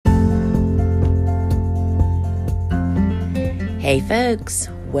Hey folks,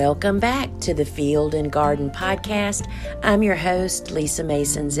 welcome back to the Field and Garden Podcast. I'm your host, Lisa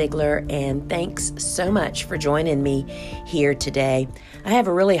Mason Ziegler, and thanks so much for joining me here today. I have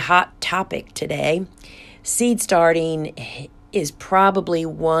a really hot topic today. Seed starting is probably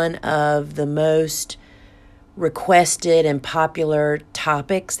one of the most requested and popular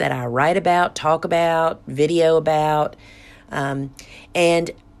topics that I write about, talk about, video about,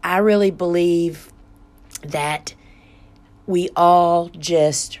 and I really believe that we all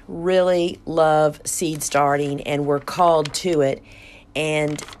just really love seed starting and we're called to it.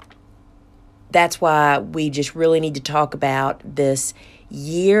 And that's why we just really need to talk about this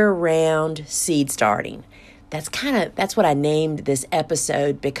year-round seed starting. That's what I named this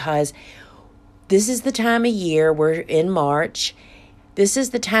episode, because this is the time of year, we're in March. This is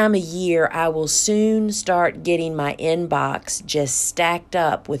the time of year I will soon start getting my inbox just stacked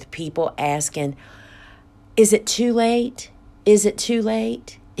up with people asking, is it too late? Is it too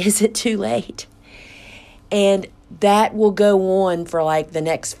late? Is it too late? And that will go on for like the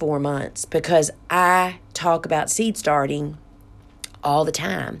next 4 months, because I talk about seed starting all the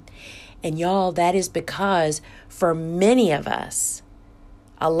time. And y'all, that is because for many of us,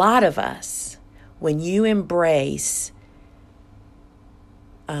 a lot of us, when you embrace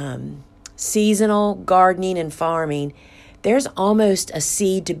seasonal gardening and farming, there's almost a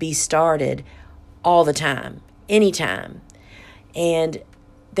seed to be started all the time, anytime. And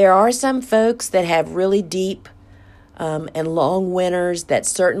there are some folks that have really deep and long winters that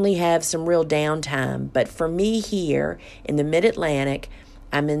certainly have some real downtime. But for me here in the Mid-Atlantic,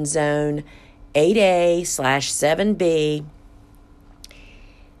 I'm in zone 8A/7B.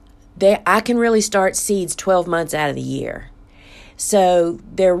 I can really start seeds 12 months out of the year. So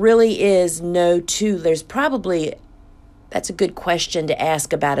there really is that's a good question to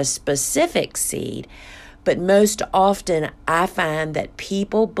ask about a specific seed. But most often, I find that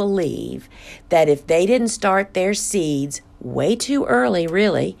people believe that if they didn't start their seeds way too early,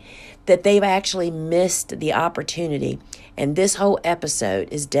 really, that they've actually missed the opportunity. And this whole episode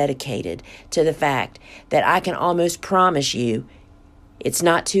is dedicated to the fact that I can almost promise you it's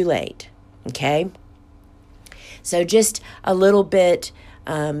not too late, okay? So just a little bit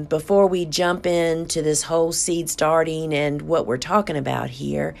before we jump into this whole seed starting and what we're talking about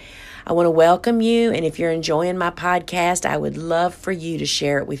here, I want to welcome you, and if you're enjoying my podcast, I would love for you to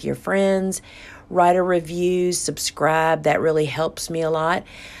share it with your friends, write a review, subscribe. That really helps me a lot.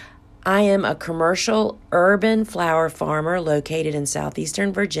 I am a commercial urban flower farmer located in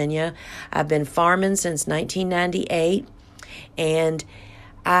southeastern Virginia. I've been farming since 1998, and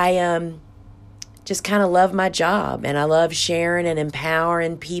I just kind of love my job, and I love sharing and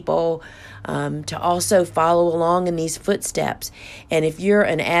empowering people to also follow along in these footsteps. And if you're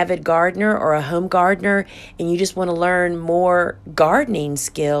an avid gardener or a home gardener and you just want to learn more gardening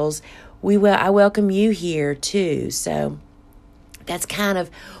skills, I welcome you here too. So that's kind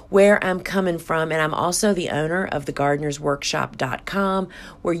of where I'm coming from. And I'm also the owner of thegardenersworkshop.com,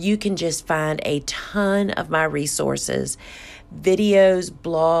 where you can just find a ton of my resources, videos,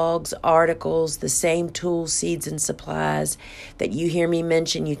 blogs, articles, the same tools, seeds, and supplies that you hear me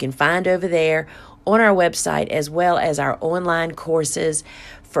mention. You can find over there on our website, as well as our online courses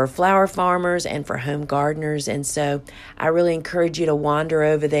for flower farmers and for home gardeners. And so I really encourage you to wander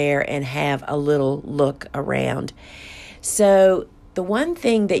over there and have a little look around. So the one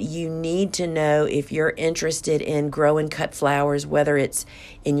thing that you need to know if you're interested in growing cut flowers, whether it's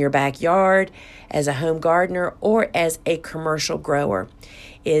in your backyard, as a home gardener, or as a commercial grower,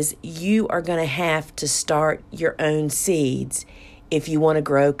 is you are going to have to start your own seeds if you want to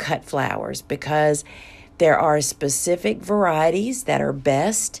grow cut flowers, because there are specific varieties that are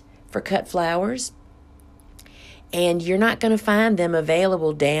best for cut flowers. And you're not going to find them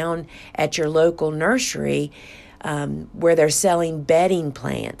available down at your local nursery where they're selling bedding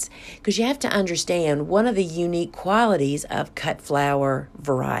plants. Because you have to understand, one of the unique qualities of cut flower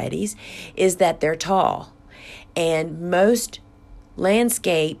varieties is that they're tall. And most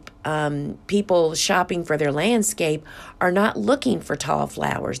landscape people shopping for their landscape are not looking for tall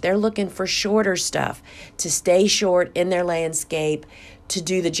flowers. They're looking for shorter stuff to stay short in their landscape, to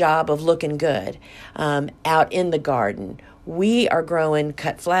do the job of looking good out in the garden. We are growing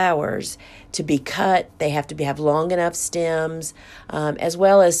cut flowers to be cut. They have to have long enough stems, as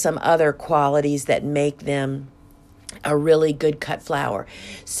well as some other qualities that make them a really good cut flower.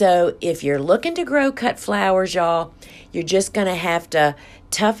 So if you're looking to grow cut flowers, y'all, you're just going to have to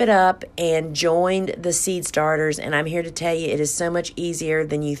tough it up and join the seed starters. And I'm here to tell you, it is so much easier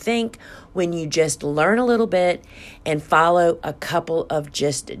than you think when you just learn a little bit and follow a couple of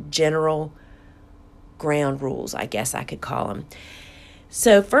just general ground rules, I guess I could call them.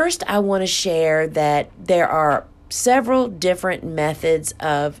 So first, I want to share that there are several different methods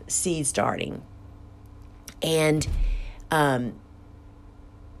of seed starting. And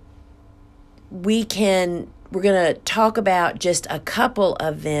we're going to talk about just a couple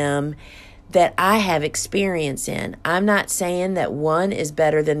of them that I have experience in. I'm not saying that one is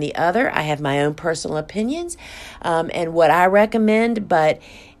better than the other. I have my own personal opinions and what I recommend, but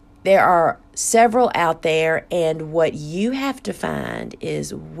there are several out there, and what you have to find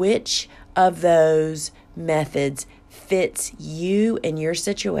is which of those methods fits you and your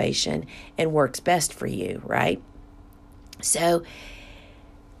situation and works best for you, right? So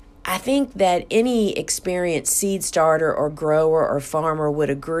I think that any experienced seed starter or grower or farmer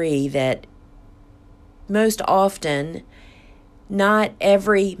would agree that most often not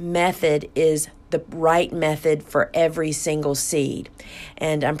every method is the right method for every single seed.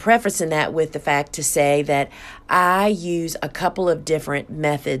 And I'm prefacing that with the fact to say that I use a couple of different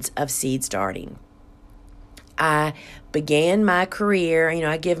methods of seed starting. I began my career,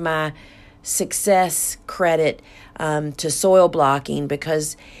 I give my success credit to soil blocking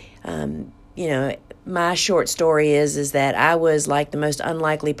because, my short story is that I was like the most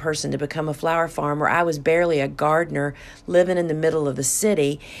unlikely person to become a flower farmer. I was barely a gardener living in the middle of the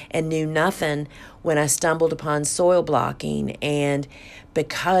city and knew nothing when I stumbled upon soil blocking. And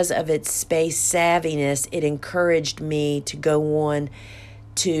because of its space savviness, it encouraged me to go on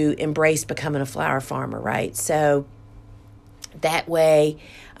to embrace becoming a flower farmer, right? So that way,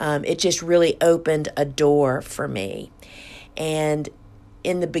 it just really opened a door for me. And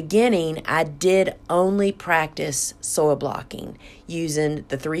in the beginning, I did only practice soil blocking using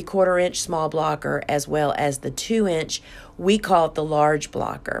the 3/4 inch small blocker as well as the 2-inch. We call it the large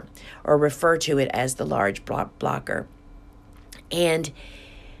blocker, or refer to it as the large blocker. And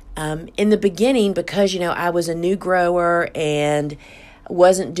in the beginning, because I was a new grower and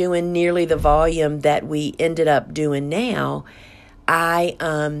wasn't doing nearly the volume that we ended up doing now, I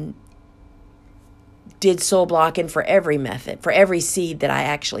did soil blocking for every method, for every seed that I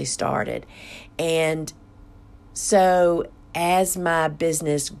actually started. And so as my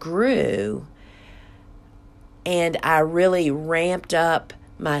business grew and I really ramped up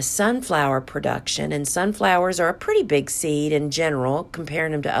my sunflower production, and sunflowers are a pretty big seed in general,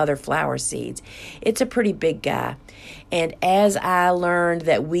 comparing them to other flower seeds. It's a pretty big guy. And as I learned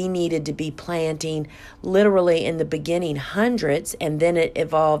that we needed to be planting literally in the beginning hundreds, and then it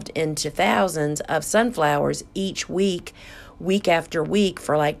evolved into thousands of sunflowers each week, week after week,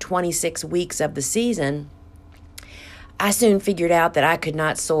 for like 26 weeks of the season, I soon figured out that I could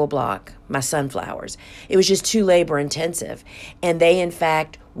not soil block my sunflowers. It was just too labor intensive. And they, in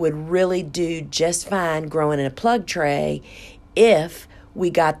fact, would really do just fine growing in a plug tray if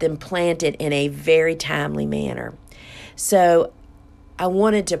we got them planted in a very timely manner. So I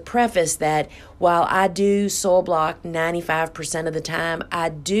wanted to preface that while I do soil block 95% of the time, I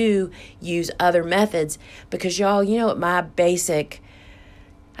do use other methods because y'all, what my basic,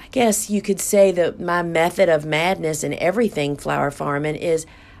 I guess you could say that my method of madness in everything flower farming is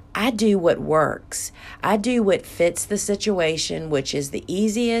I do what works. I do what fits the situation, which is the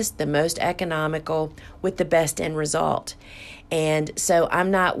easiest, the most economical, with the best end result. And so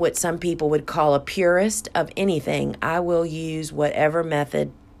I'm not what some people would call a purist of anything. I will use whatever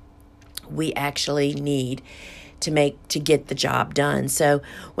method we actually need to get the job done. So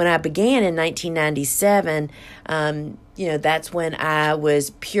when I began in 1997, that's when I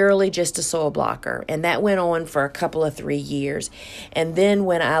was purely just a soil blocker. And that went on for a couple of 3 years. And then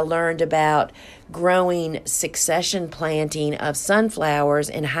when I learned about growing succession planting of sunflowers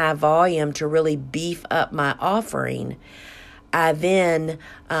in high volume to really beef up my offering, I then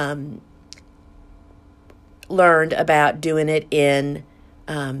learned about doing it in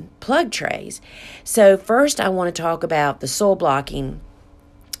plug trays. So first I want to talk about the soil blocking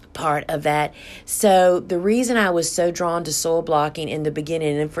part of that. So the reason I was so drawn to soil blocking in the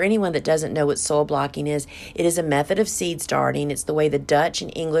beginning, and for anyone that doesn't know what soil blocking is, it is a method of seed starting. It's the way the Dutch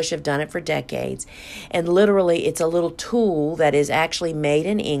and English have done it for decades. And literally it's a little tool that is actually made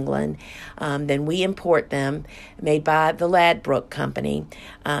in England. Then we import them, made by the Ladbroke Company,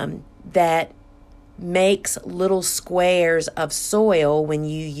 that makes little squares of soil when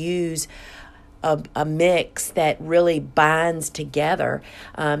you use a mix that really binds together,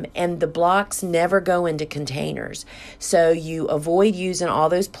 and the blocks never go into containers. So you avoid using all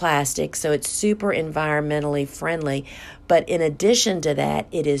those plastics, so it's super environmentally friendly. But in addition to that,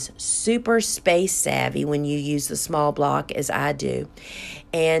 it is super space savvy when you use the small block as I do.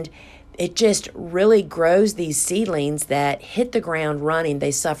 And it just really grows these seedlings that hit the ground running. They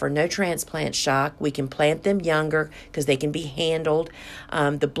suffer no transplant shock. We can plant them younger because they can be handled.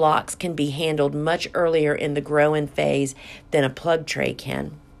 The blocks can be handled much earlier in the growing phase than a plug tray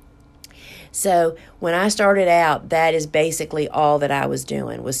can. So when I started out, that is basically all that I was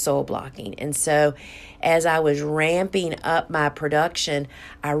doing was soil blocking. And so as I was ramping up my production,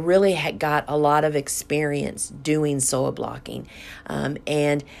 I really had got a lot of experience doing soil blocking.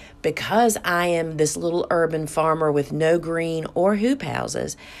 And because I am this little urban farmer with no green or hoop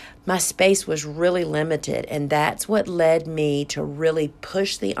houses, my space was really limited. And that's what led me to really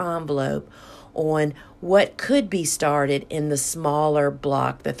push the envelope on what could be started in the smaller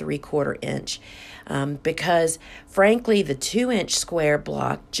block, the 3/4 inch. Because frankly, the 2-inch square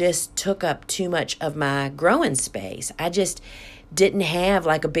block just took up too much of my growing space. I just didn't have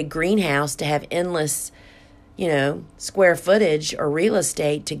like a big greenhouse to have endless, square footage or real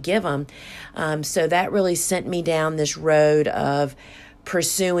estate to give them. So that really sent me down this road of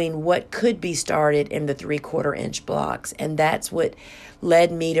pursuing what could be started in the 3/4 inch blocks. And that's what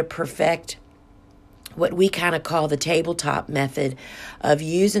led me to perfect what we kind of call the tabletop method of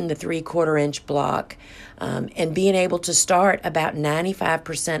using the 3/4 inch block and being able to start about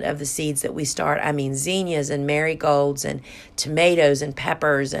 95% of the seeds that we start. I mean, zinnias and marigolds and tomatoes and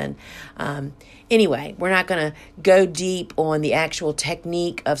peppers. And anyway, we're not going to go deep on the actual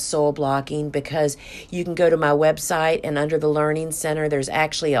technique of soil blocking because you can go to my website and under the Learning Center, there's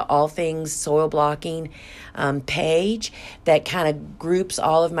actually a all things soil blocking page that kind of groups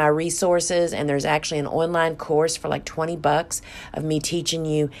all of my resources, and there's actually an online course for like $20 of me teaching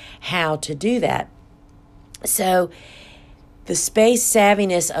you how to do that. So the space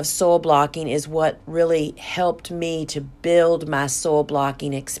savviness of soil blocking is what really helped me to build my soil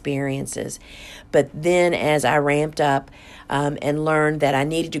blocking experiences. But then as I ramped up and learned that I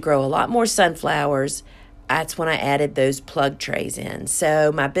needed to grow a lot more sunflowers, that's when I added those plug trays in. So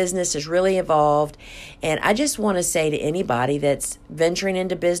my business has really evolved. And I just want to say to anybody that's venturing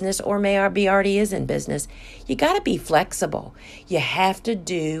into business or maybe already is in business, you got to be flexible. You have to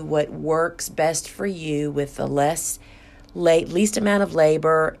do what works best for you with the least amount of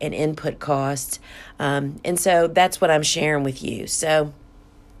labor and input costs. And so that's what I'm sharing with you. So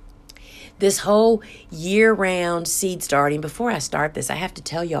this whole year-round seed starting, before I start this, I have to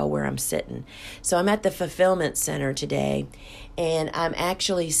tell y'all where I'm sitting. So I'm at the Fulfillment Center today, and I'm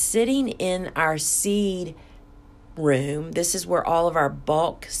actually sitting in our seed room. This is where all of our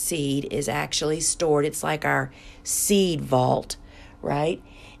bulk seed is actually stored. It's like our seed vault, right?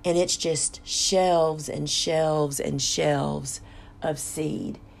 And it's just shelves and shelves and shelves of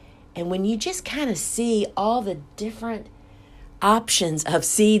seed. And when you just kind of see all the different options of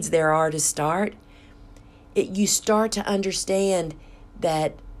seeds there are to start, you start to understand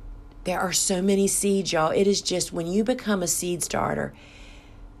that there are so many seeds, y'all. It is just when you become a seed starter,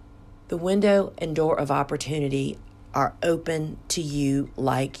 the window and door of opportunity are open to you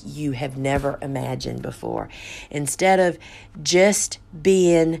like you have never imagined before. Instead of just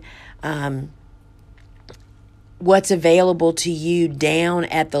being what's available to you down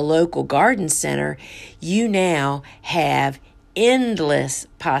at the local garden center, you now have endless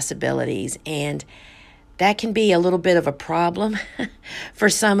possibilities, and that can be a little bit of a problem for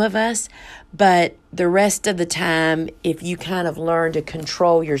some of us, but the rest of the time, if you kind of learn to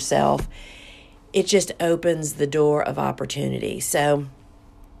control yourself, it just opens the door of opportunity. So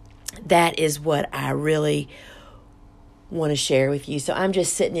that is what I really want to share with you. So I'm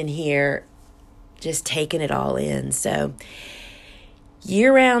just sitting in here just taking it all in. So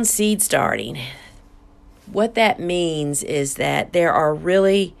year-round seed starting, what that means is that there are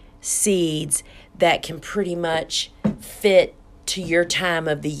really seeds that can pretty much fit to your time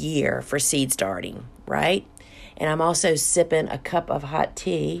of the year for seed starting, right? And I'm also sipping a cup of hot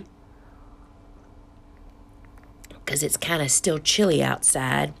tea because it's kind of still chilly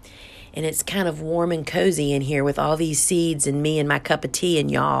outside, and it's kind of warm and cozy in here with all these seeds and me and my cup of tea and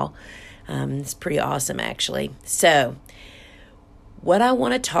y'all. It's pretty awesome, actually. So what I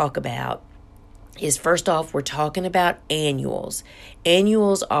want to talk about is, first off, we're talking about annuals.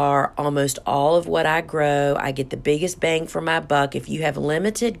 Annuals are almost all of what I grow. I get the biggest bang for my buck. If you have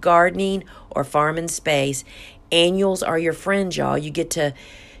limited gardening or farming space, annuals are your friend, y'all. You get to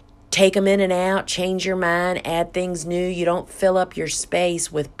take them in and out, change your mind, add things new. You don't fill up your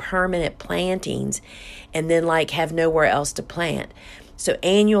space with permanent plantings and then have nowhere else to plant. So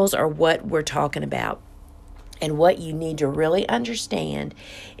annuals are what we're talking about. And what you need to really understand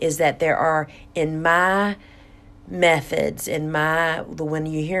is that there are, in my methods, when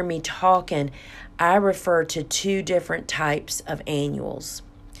you hear me talking, I refer to two different types of annuals.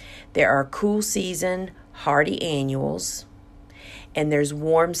 There are cool season hardy annuals, and there's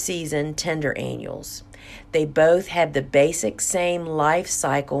warm season tender annuals. They both have the basic same life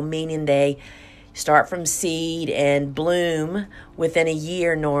cycle, meaning they start from seed and bloom within a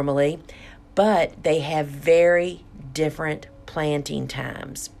year normally, but they have very different planting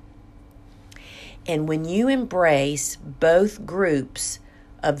times. And when you embrace both groups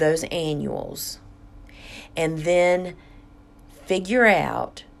of those annuals and then figure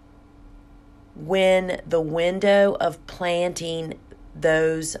out when the window of planting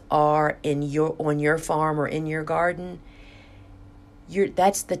those are on your farm or in your garden,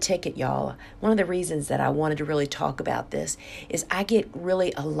 that's the ticket, y'all. One of the reasons that I wanted to really talk about this is I get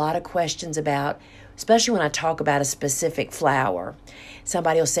really a lot of questions about, especially when I talk about a specific flower.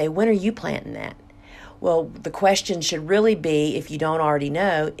 Somebody will say, when are you planting that? Well, the question should really be, if you don't already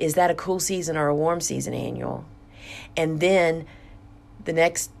know, is that a cool season or a warm season annual? And then the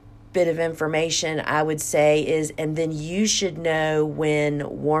next bit of information I would say is, and then you should know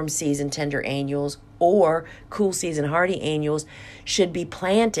when warm season tender annuals or cool season hardy annuals should be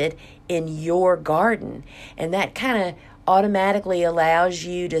planted in your garden. And that kind of automatically allows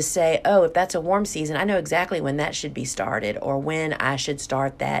you to say, oh, if that's a warm season, I know exactly when that should be started or when I should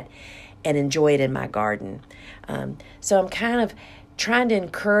start that and enjoy it in my garden. So I'm kind of trying to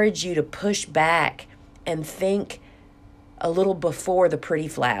encourage you to push back and think a little before the pretty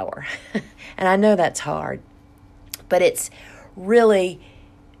flower. And I know that's hard, but it's really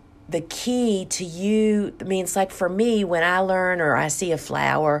the key to you. I mean, it's like for me, when I learn or I see a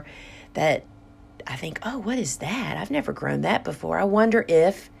flower that I think, oh, what is that? I've never grown that before. I wonder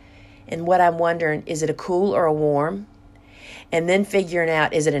if, and what I'm wondering, is it a cool or a warm? And then figuring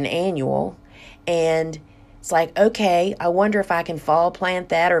out, is it an annual? And it's like, okay, I wonder if I can fall plant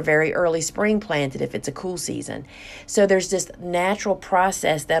that or very early spring plant it if it's a cool season. So there's this natural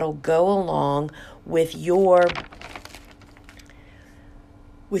process that'll go along with your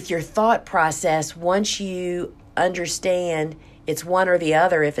thought process once you understand it's one or the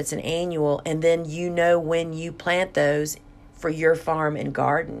other if it's an annual, and then you know when you plant those for your farm and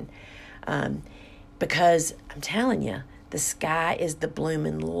garden. Because I'm telling you, the sky is the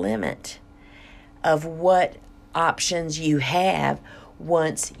blooming limit of what options you have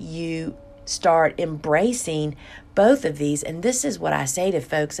once you start embracing both of these. And this is what I say to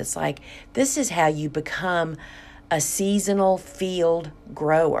folks. It's like, this is how you become a seasonal field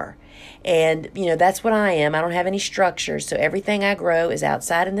grower. And, that's what I am. I don't have any structure. So everything I grow is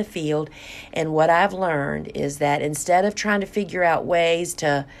outside in the field. And what I've learned is that instead of trying to figure out ways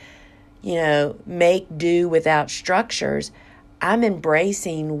to, make do without structures, I'm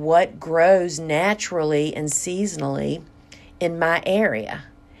embracing what grows naturally and seasonally in my area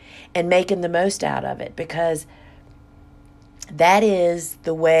and making the most out of it, because that is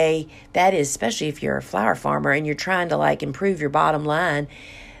the way, especially if you're a flower farmer and you're trying to improve your bottom line.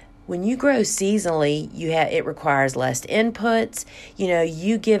 When you grow seasonally, it requires less inputs,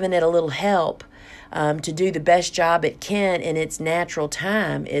 you giving it a little help to do the best job it can in its natural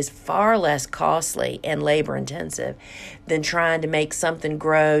time is far less costly and labor intensive than trying to make something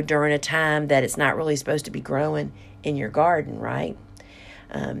grow during a time that it's not really supposed to be growing in your garden, right?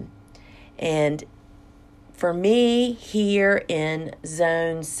 And for me here in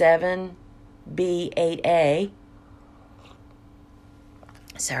zone 7B, 8A,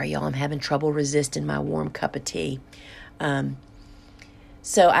 sorry y'all, I'm having trouble resisting my warm cup of tea.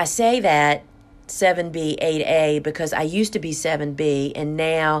 So I say that 7B, 8A, because I used to be 7B and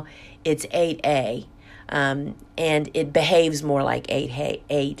now it's 8A. And it behaves more like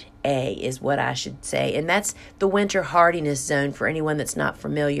 8A is what I should say. And that's the winter hardiness zone for anyone that's not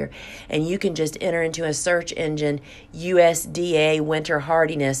familiar. And you can just enter into a search engine, USDA winter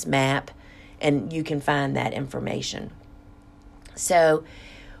hardiness map, and you can find that information. So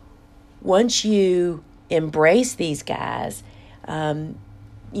once you embrace these guys,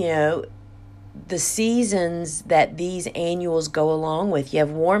 the seasons that these annuals go along with. You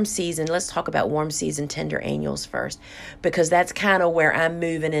have warm season. Let's talk about warm season tender annuals first, because that's kind of where I'm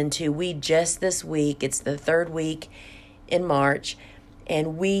moving into. We just this week, it's the third week in March,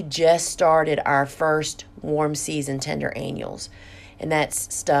 and we just started our first warm season tender annuals. And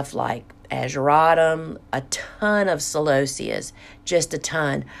that's stuff like azuratum, a ton of celosias, just a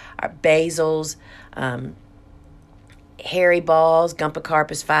ton. Our basils, hairy balls,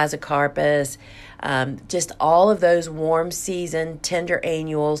 Gumpacarpus, Physocarpus, just all of those warm season tender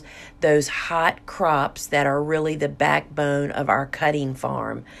annuals, those hot crops that are really the backbone of our cutting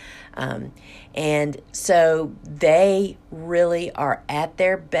farm. And so they really are at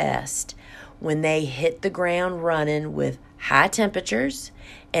their best when they hit the ground running with high temperatures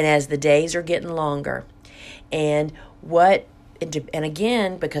and as the days are getting longer. And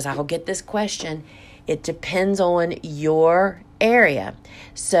again, because I'll get this question, it depends on your area.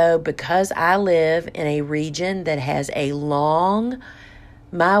 So because I live in a region that has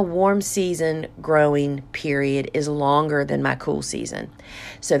my warm season growing period is longer than my cool season.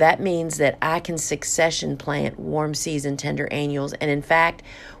 So that means that I can succession plant warm season tender annuals. And in fact,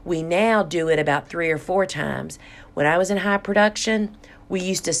 we now do it about 3 or 4 times. When I was in high production, we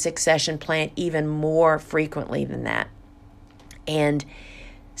used to succession plant even more frequently than that. And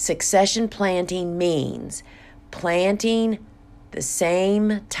succession planting means planting the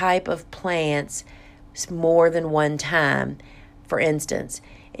same type of plants more than one time. For instance,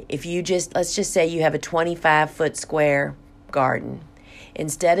 if let's just say you have a 25-foot square garden.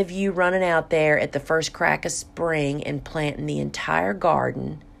 Instead of you running out there at the first crack of spring and planting the entire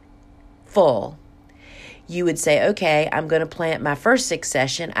garden full, you would say, okay, I'm going to plant my first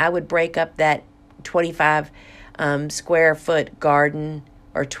succession. I would break up that 25 square foot garden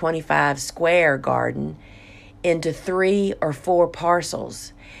or 25 square garden into 3 or 4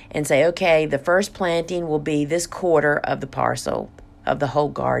 parcels and say, okay, the first planting will be this quarter of the parcel of the whole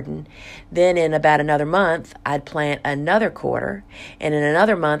garden. Then in about another month, I'd plant another quarter, and in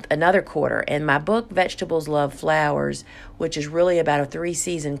another month, another quarter. And my book, Vegetables Love Flowers, which is really about a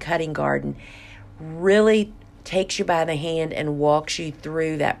 3-season cutting garden, really takes you by the hand and walks you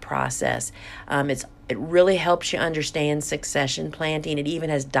through that process. It really helps you understand succession planting. It even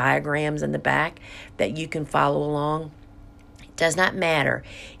has diagrams in the back that you can follow along. It does not matter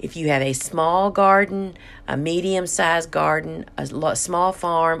if you have a small garden, a medium-sized garden, a small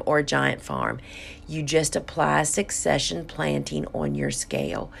farm, or a giant farm. You just apply succession planting on your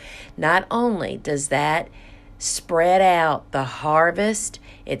scale. Not only does that spread out the harvest,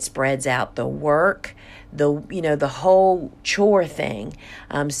 it spreads out the work, the whole chore thing.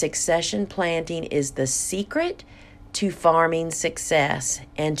 Succession planting is the secret to farming success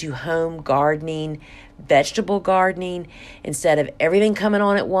and to home gardening, vegetable gardening. Instead of everything coming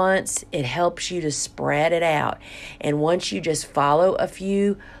on at once, it helps you to spread it out. And once you just follow a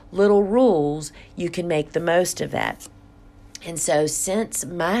few little rules, you can make the most of that. And so since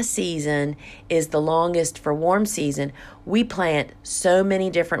my season is the longest for warm season, we plant so many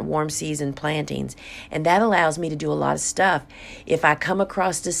different warm season plantings. And that allows me to do a lot of stuff. If I come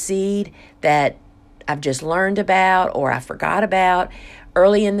across a seed that I've just learned about or I forgot about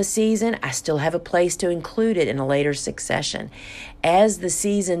early in the season, I still have a place to include it in a later succession. As the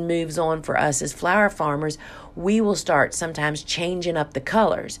season moves on for us as flower farmers, we will start sometimes changing up the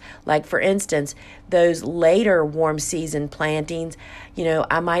colors. Like, for instance, those later warm season plantings,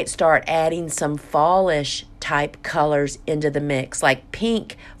 I might start adding some fallish type colors into the mix. Like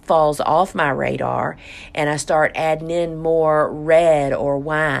pink falls off my radar, and I start adding in more red or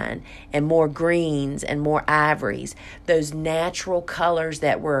wine and more greens and more ivories. Those natural colors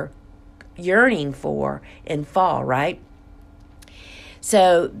that we're yearning for in fall, right?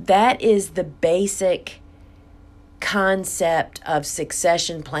 So that is the basic concept of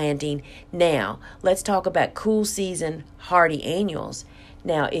succession planting. Now, let's talk about cool season hardy annuals.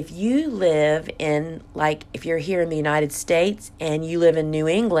 Now, if you live if you're here in the United States and you live in New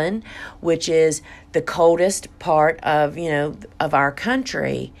England, which is the coldest part of our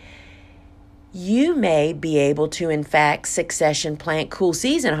country, you may be able to, in fact, succession plant cool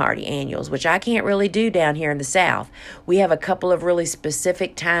season hardy annuals, which I can't really do down here in the South. We have a couple of really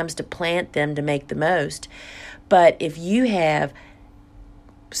specific times to plant them to make the most. But if you have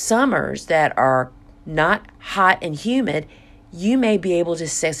summers that are not hot and humid, you may be able to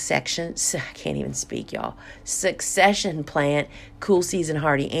succession plant cool season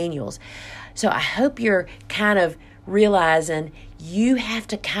hardy annuals. So I hope you're kind of realizing you have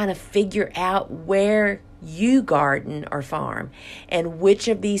to kind of figure out where you garden or farm and which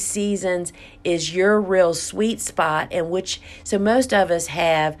of these seasons is your real sweet spot, and so most of us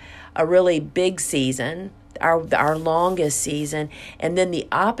have a really big season, our longest season, and then the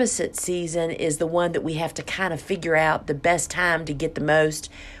opposite season is the one that we have to kind of figure out the best time to get the most.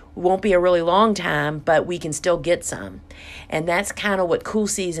 It won't be a really long time, but we can still get some. And that's kind of what cool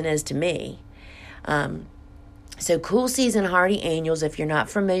season is to me. So cool season hardy annuals, if you're not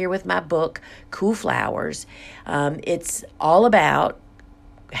familiar with my book, Cool Flowers, it's all about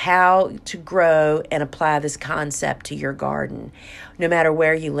how to grow and apply this concept to your garden, no matter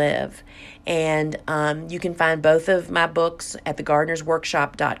where you live. And you can find both of my books at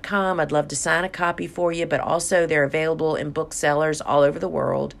thegardenersworkshop.com. I'd love to sign a copy for you, but also they're available in booksellers all over the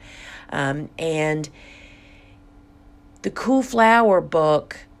world. And the Cool Flower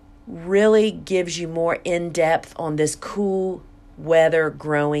book really gives you more in-depth on this cool weather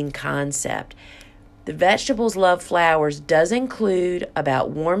growing concept. The Vegetables Love Flowers does include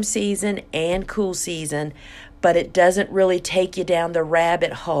about warm season and cool season, but it doesn't really take you down the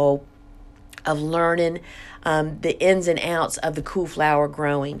rabbit hole of learning the ins and outs of the cool flower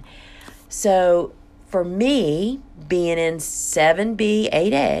growing. So for me, being in 7B,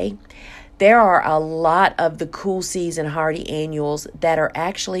 8A, there are a lot of the cool season hardy annuals that are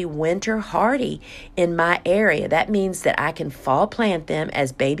actually winter hardy in my area. That means that I can fall plant them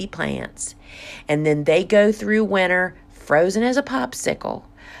as baby plants. And then they go through winter frozen as a popsicle,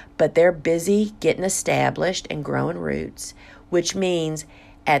 but they're busy getting established and growing roots, which means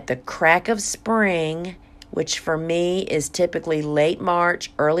at the crack of spring, which for me is typically late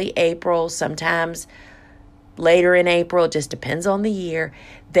March, early April, sometimes later in April, it just depends on the year,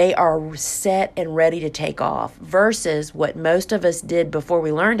 they are set and ready to take off. Versus what most of us did before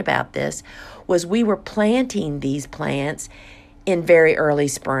we learned about this was we were planting these plants in very early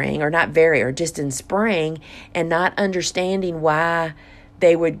spring, or just in spring, and not understanding why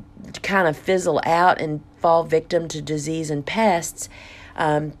they would kind of fizzle out and fall victim to disease and pests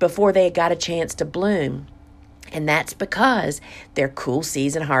before they got a chance to bloom. And that's because they're cool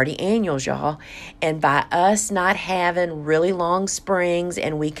season hardy annuals, y'all. And by us not having really long springs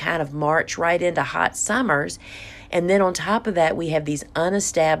and we kind of march right into hot summers, and then on top of that we have these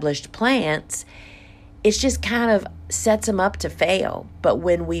unestablished plants, it's just kind of sets them up to fail. But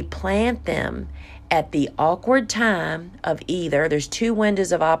when we plant them at the awkward time of either, there's two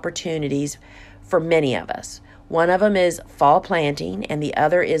windows of opportunities for many of us. One of them is fall planting, and the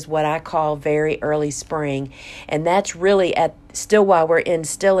other is what I call very early spring. And that's really still while we're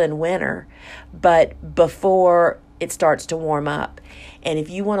still in winter, but before it starts to warm up. And if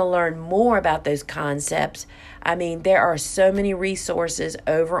you want to learn more about those concepts, there are so many resources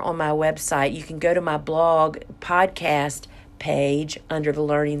over on my website. You can go to my blog podcast page under the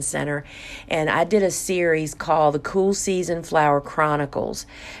Learning Center, and I did a series called the Cool Season Flower Chronicles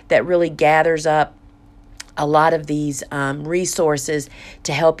that really gathers up a lot of these resources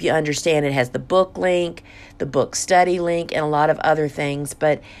to help you understand. It has the book link, the book study link, and a lot of other things.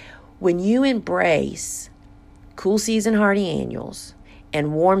 But when you embrace cool season hardy annuals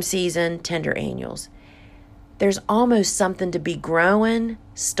and warm season tender annuals, there's almost something to be growing,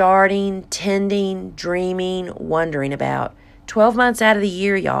 starting, tending, dreaming, wondering about. 12 months out of the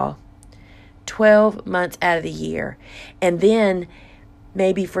year, y'all. 12 months out of the year. And then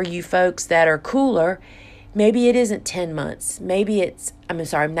maybe for you folks that are cooler, maybe it isn't 10 months. Maybe it's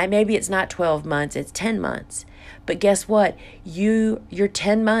not 12 months, it's 10 months. But guess what? Your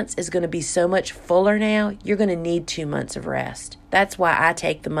 10 months is going to be so much fuller now, you're going to need 2 months of rest. That's why I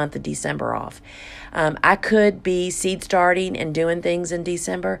take the month of December off. I could be seed starting and doing things in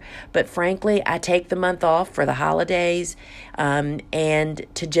December, but frankly, I take the month off for the holidays and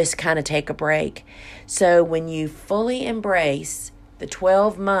to just kind of take a break. So when you fully embrace the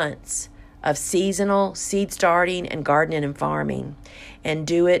 12 months of seasonal seed starting and gardening and farming, and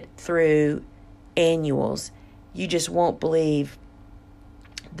do it through annuals, you just won't believe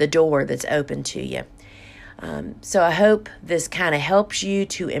the door that's open to you. So I hope this kind of helps you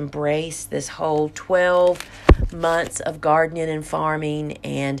to embrace this whole 12 months of gardening and farming,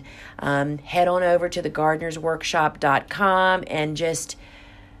 and head on over to thegardenersworkshop.com and just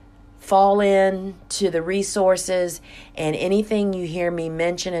fall in to the resources, and anything you hear me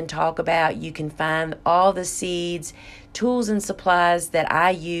mention and talk about, you can find all the seeds, tools, and supplies that I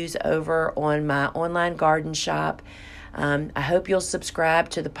use over on my online garden shop. I hope you'll subscribe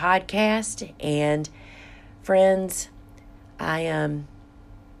to the podcast, and friends, I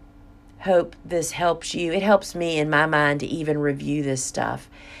hope this helps you. It helps me in my mind to even review this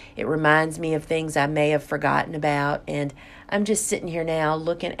stuff. It reminds me of things I may have forgotten about, and I'm just sitting here now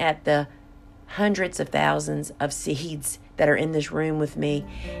looking at the hundreds of thousands of seeds that are in this room with me,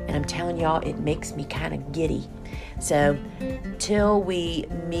 and I'm telling y'all, it makes me kind of giddy. So, till we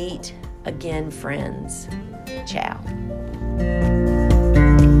meet again, friends, ciao.